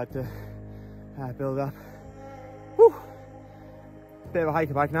started to build up. Whew. Bit of a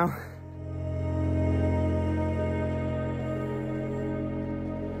hiker bike now.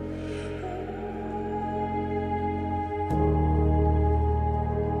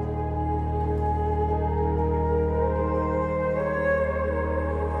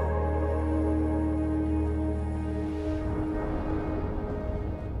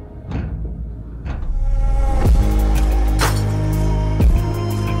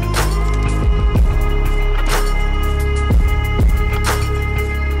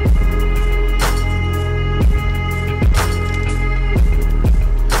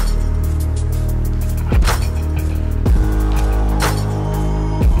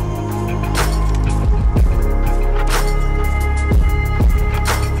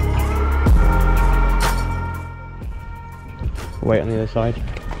 Wait on the other side.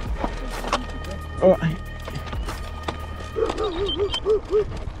 Alright.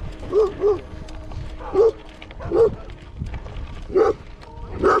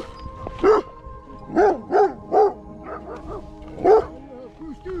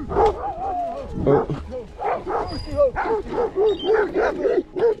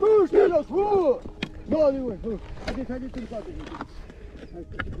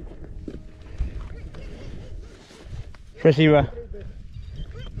 Спасибо.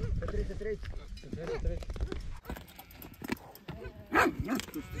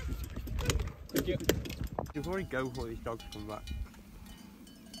 Before we go, before these dogs come back.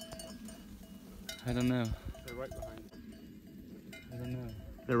 I don't know. They're right behind us. I don't know.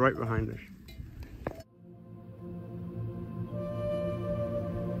 They're right behind us.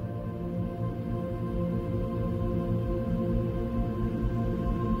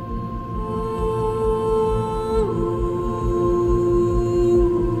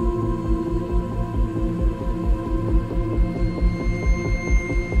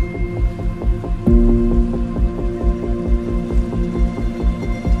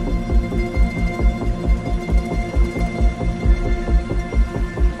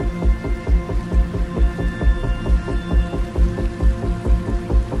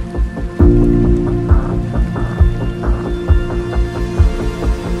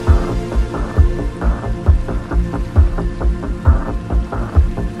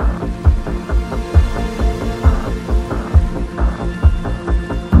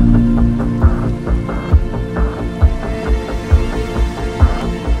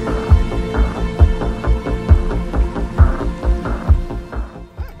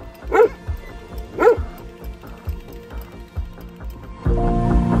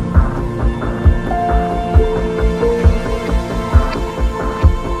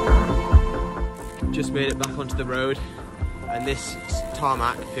 Just made it back onto the road, and this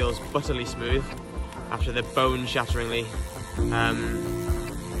tarmac feels butterly smooth after the bone-shatteringly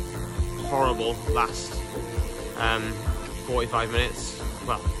horrible last 45 minutes.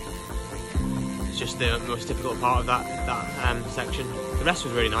 Well, just the most difficult part of that section. The rest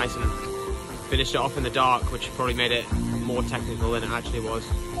was really nice, and finished it off in the dark, which probably made it more technical than it actually was.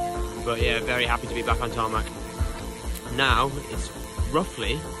 But yeah, very happy to be back on tarmac. Now it's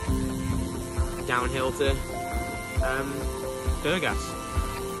roughly downhill to Burgas.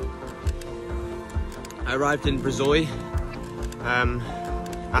 I arrived in Brazoy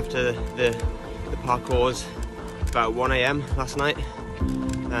after the parcours about 1 AM last night.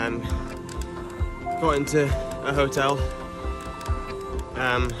 Got into a hotel with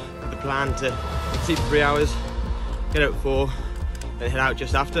the plan to sleep for 3 hours, get up at 4, then head out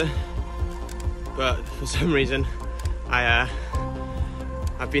just after. But for some reason,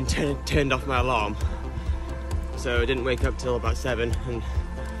 I've been turned off my alarm, so I didn't wake up till about 7 and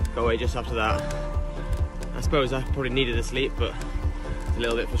got away just after that. I suppose I probably needed the sleep, but it's a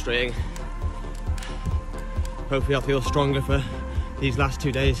little bit frustrating. Hopefully I'll feel stronger for these last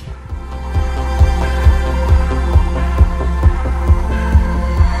 2 days.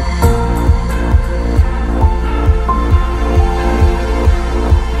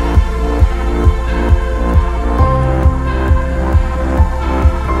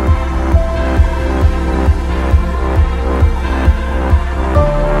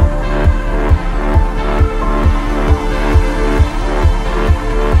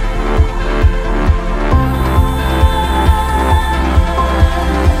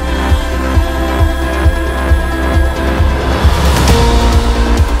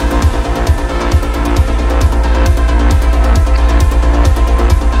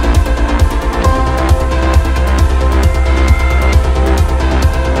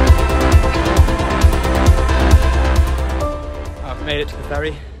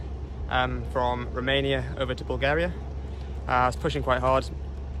 From Romania over to Bulgaria. I was pushing quite hard,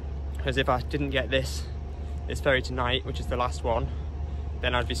 because if I didn't get this ferry tonight, which is the last one,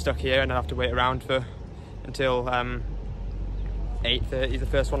 then I'd be stuck here and I'd have to wait around until 8:30, the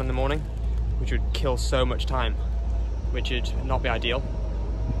first one in the morning, which would kill so much time, which would not be ideal.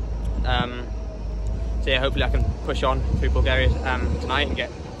 So yeah, hopefully I can push on through Bulgaria tonight and get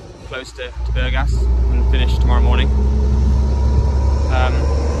close to Burgas and finish tomorrow morning.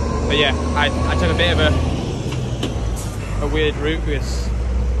 But yeah, I took a bit of a weird route, because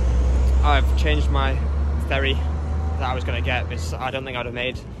I've changed my ferry that I was going to get, because I don't think I'd have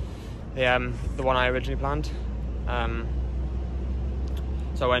made the one I originally planned.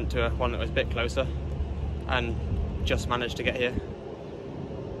 So I went to one that was a bit closer and just managed to get here.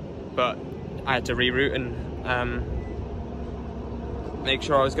 But I had to reroute and make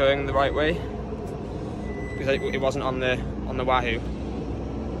sure I was going the right way, because it wasn't on the Wahoo.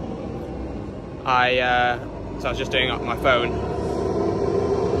 So I was just doing it on my phone,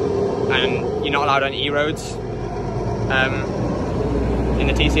 and you're not allowed on E-roads in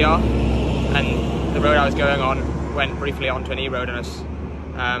the TCR, and the road I was going on went briefly onto an E-road, and I was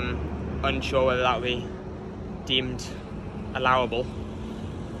unsure whether that would be deemed allowable.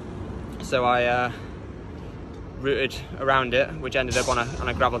 So I routed around it, which ended up on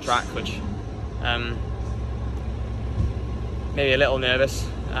a gravel track, which made me a little nervous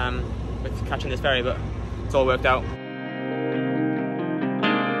with catching this ferry, but it's all worked out.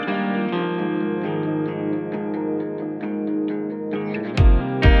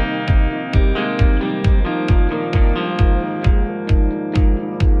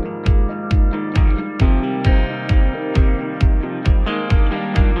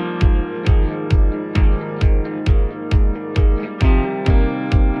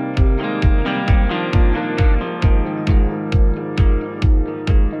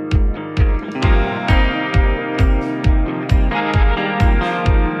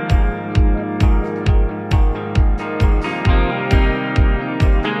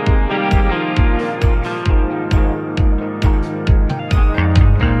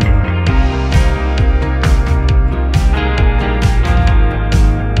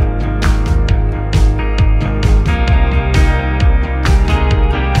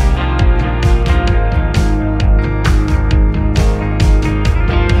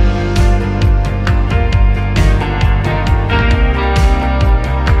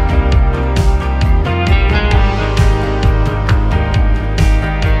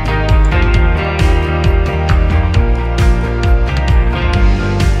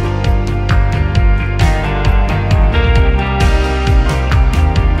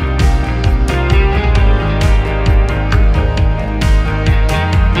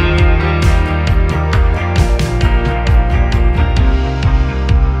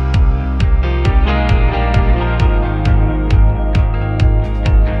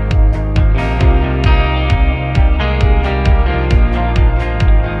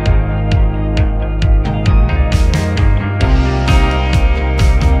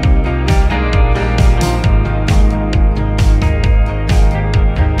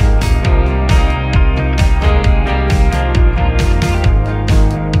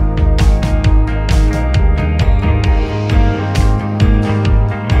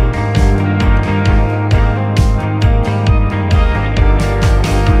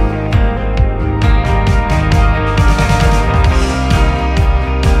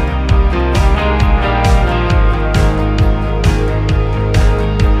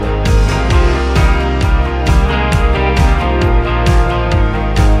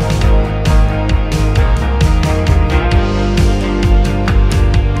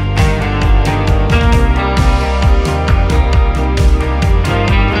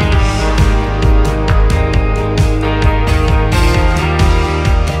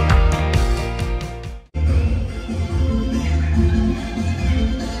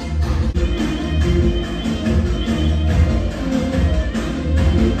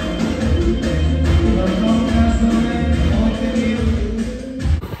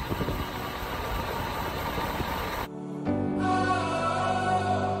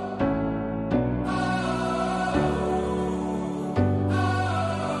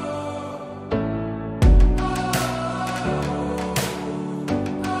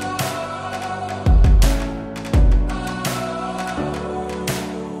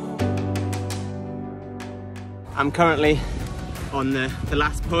 I'm currently on the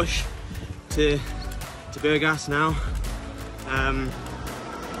last push to Burgas now.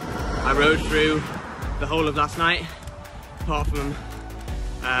 I rode through the whole of last night, apart from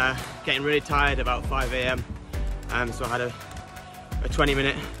getting really tired about 5 AM. So I had a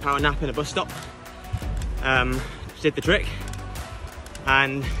 20-minute power nap in a bus stop. Did the trick,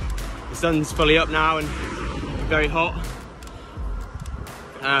 and the sun's fully up now and very hot.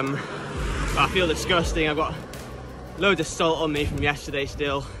 I feel disgusting. I've got loads of salt on me from yesterday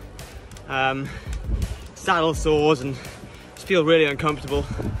still. Saddle sores and just feel really uncomfortable.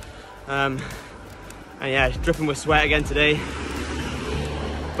 And yeah, it's dripping with sweat again today.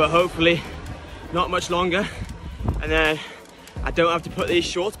 But hopefully not much longer, and then I don't have to put these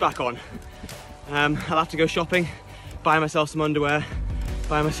shorts back on. I'll have to go shopping, buy myself some underwear,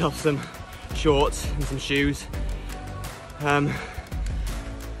 buy myself some shorts and some shoes. But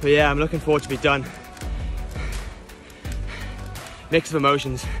yeah, I'm looking forward to be done. Mix of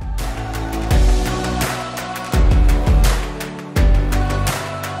emotions.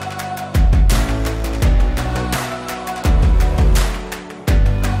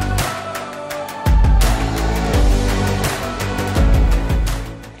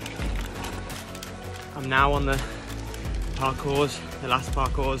 I'm now on the parcours, the last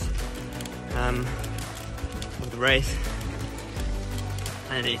parcours of the race,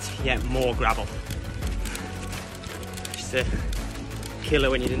 and it's yet more gravel. Just a killer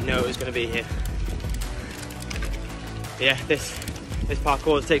when you didn't know it was going to be here. But yeah, this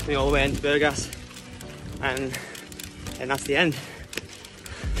parcours takes me all the way into Burgas, and that's the end.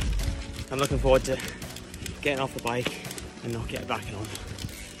 I'm looking forward to getting off the bike and not getting back on.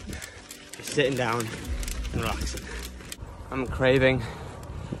 Just sitting down and relaxing. I'm craving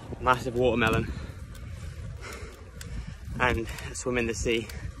massive watermelon and a swim in the sea.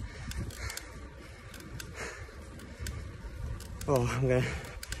 Oh, I'm gonna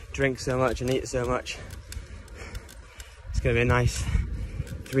drink so much and eat so much. It's gonna be a nice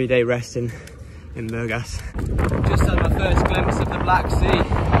 3-day rest in Burgas. Just had my first glimpse of the Black Sea.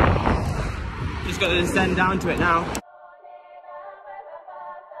 Just got to descend down to it now.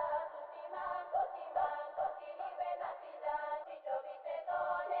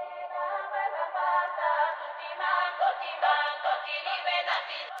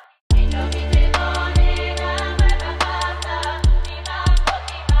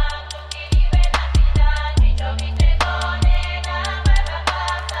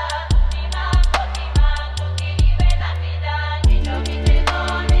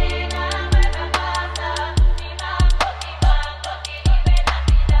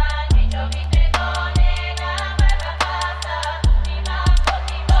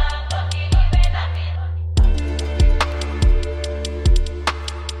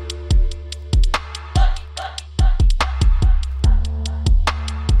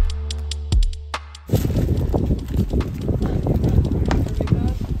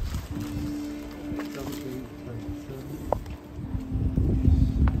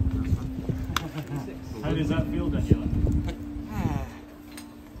 How does that feel, Daniela?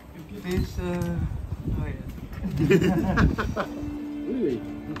 This, oh yeah. Really?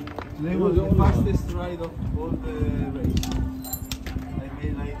 Today was the fastest ride of all the race. I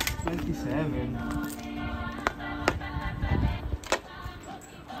made like 27.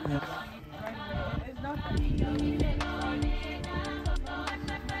 Yeah.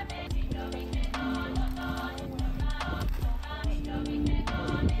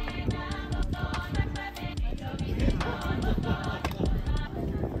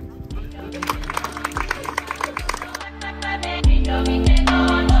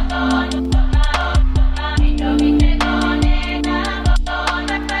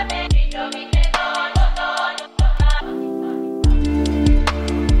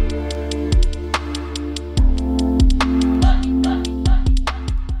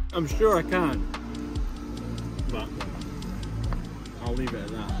 I'm sure I can, but I'll leave it at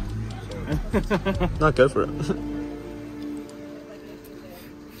that. Not go for it.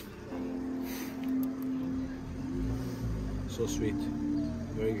 So sweet,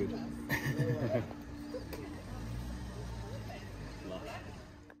 very good.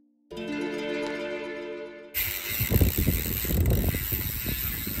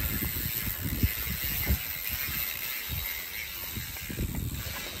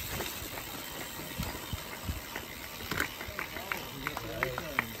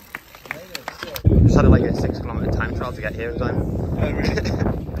 Just had like a 6 kilometre time trial to get here in time.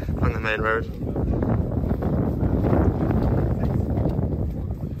 On the main road.